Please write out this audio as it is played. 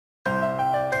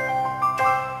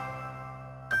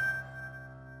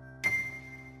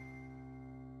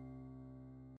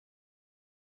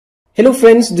Hello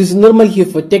friends, this is Nirmal here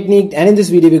for Technique, and in this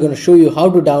video we're going to show you how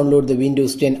to download the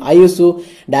Windows 10 ISO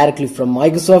directly from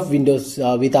Microsoft Windows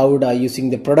without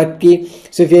using the product key.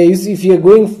 So if you are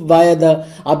going via the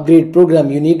upgrade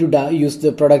program, you need to use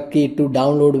the product key to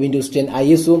download Windows 10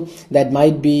 ISO. That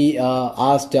might be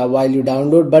asked while you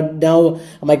download, but now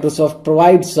Microsoft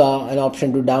provides an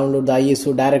option to download the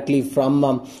ISO directly from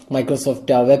Microsoft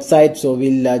website. So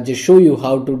we'll just show you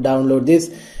how to download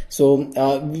this. So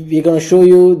we're going to show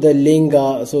you the link.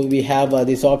 So we have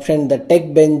this option, the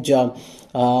TechBench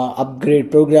upgrade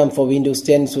program for Windows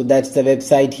 10. So that's the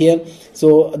website here.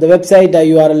 So the website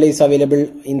URL is available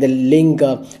in the link,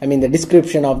 the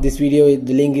description of this video.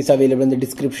 The link is available in the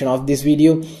description of this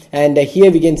video. And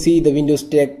here we can see the Windows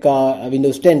 10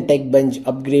 TechBench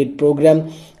upgrade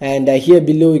program. And here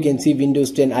below you can see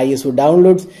Windows 10 ISO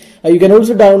downloads. You can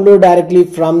also download directly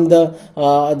from the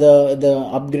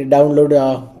upgrade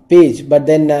download page, but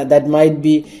then that might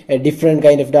be a different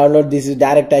kind of download. This is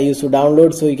direct ISO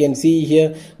download. So you can see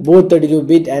here both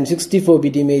 32-bit and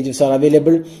 64-bit images are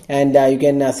available, and you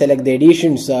can select the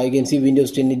editions. You can see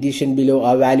Windows 10 edition below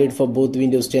are valid for both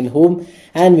Windows 10 Home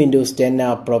and Windows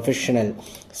 10 Professional.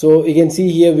 So you can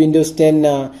see here Windows 10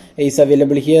 is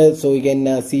available here. So you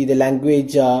can see the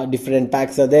language, different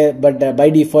packs are there, but by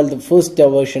default the first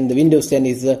version, the Windows 10,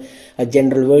 is a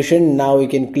general version. Now you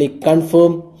can click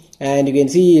confirm, and you can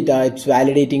see it's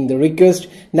validating the request.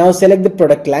 Now select the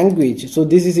product language. So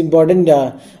this is important.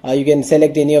 You can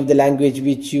select any of the language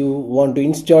which you want to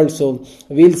install. So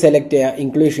we'll select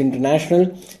English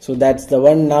International. So that's the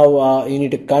one. Now you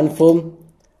need to confirm.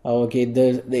 Okay,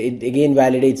 it again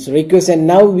validates the request, and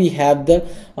now we have the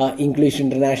English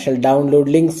International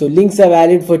download link. So links are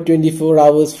valid for 24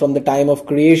 hours from the time of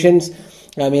creations.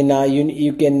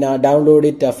 You can download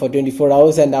it for 24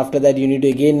 hours, and after that you need to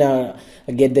again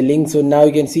get the link. So now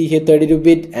you can see here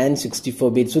 32-bit and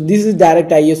 64-bit. So this is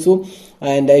direct ISO,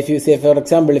 and if you say, for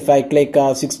example, if I click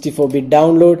 64-bit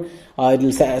download, it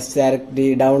will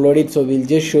directly download it. So we'll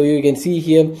just show you. You can see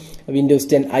here Windows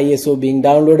 10 ISO being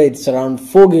downloaded. It's around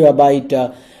 4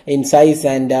 GB in size,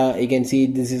 and you can see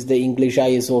this is the English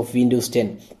ISO of Windows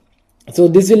 10. So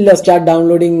this will start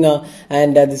downloading,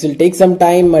 and this will take some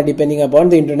time depending upon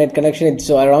the internet connection. It's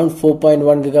around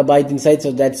 4.1 GB in size,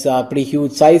 so that's a pretty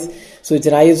huge size. So it's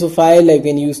an ISO file you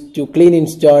can use to clean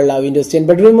install Windows 10.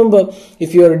 But remember,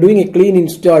 if you are doing a clean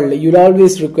install, you'll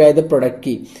always require the product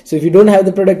key. So if you don't have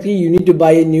the product key, you need to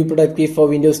buy a new product key for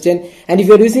Windows 10. And if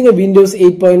you're using a Windows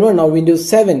 8.1 or Windows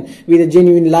 7 with a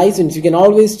genuine license, you can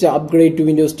always upgrade to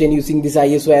Windows 10 using this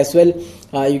ISO as well.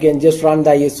 You can just run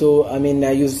the ISO,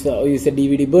 use a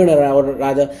DVD burner, or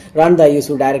rather run the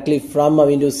ISO directly from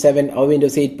Windows 7 or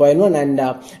Windows 8.1 and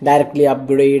directly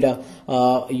upgrade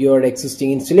your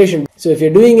existing installation. So if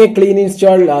you're doing a clean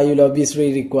install, you'll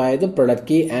obviously require the product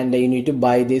key, and you need to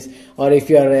buy this. Or if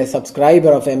you are a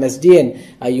subscriber of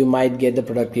MSDN, you might get the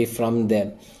product key from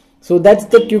them. So that's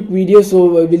the quick video.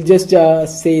 So we'll just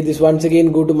say this once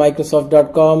again. Go to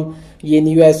Microsoft.com,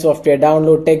 NUS software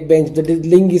download TechBench. The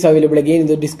link is available again in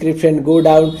the description. Go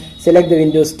down, select the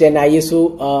Windows 10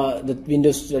 ISO, the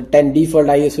Windows 10 default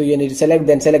ISO you need to select,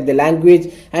 then select the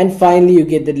language, and finally you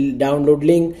get the download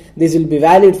link. This will be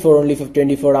valid for only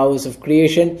 24 hours of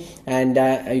creation, and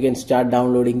you can start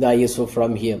downloading the ISO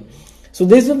from here. So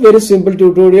this is a very simple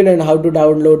tutorial on how to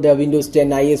download the Windows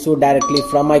 10 ISO directly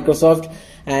from Microsoft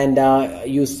and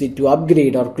use it to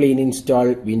upgrade or clean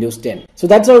install Windows 10. So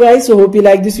that's all guys. So hope you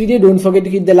like this video. Don't forget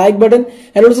to hit the like button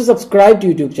and also subscribe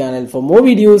to YouTube channel for more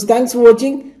videos. Thanks for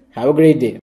watching. Have a great day.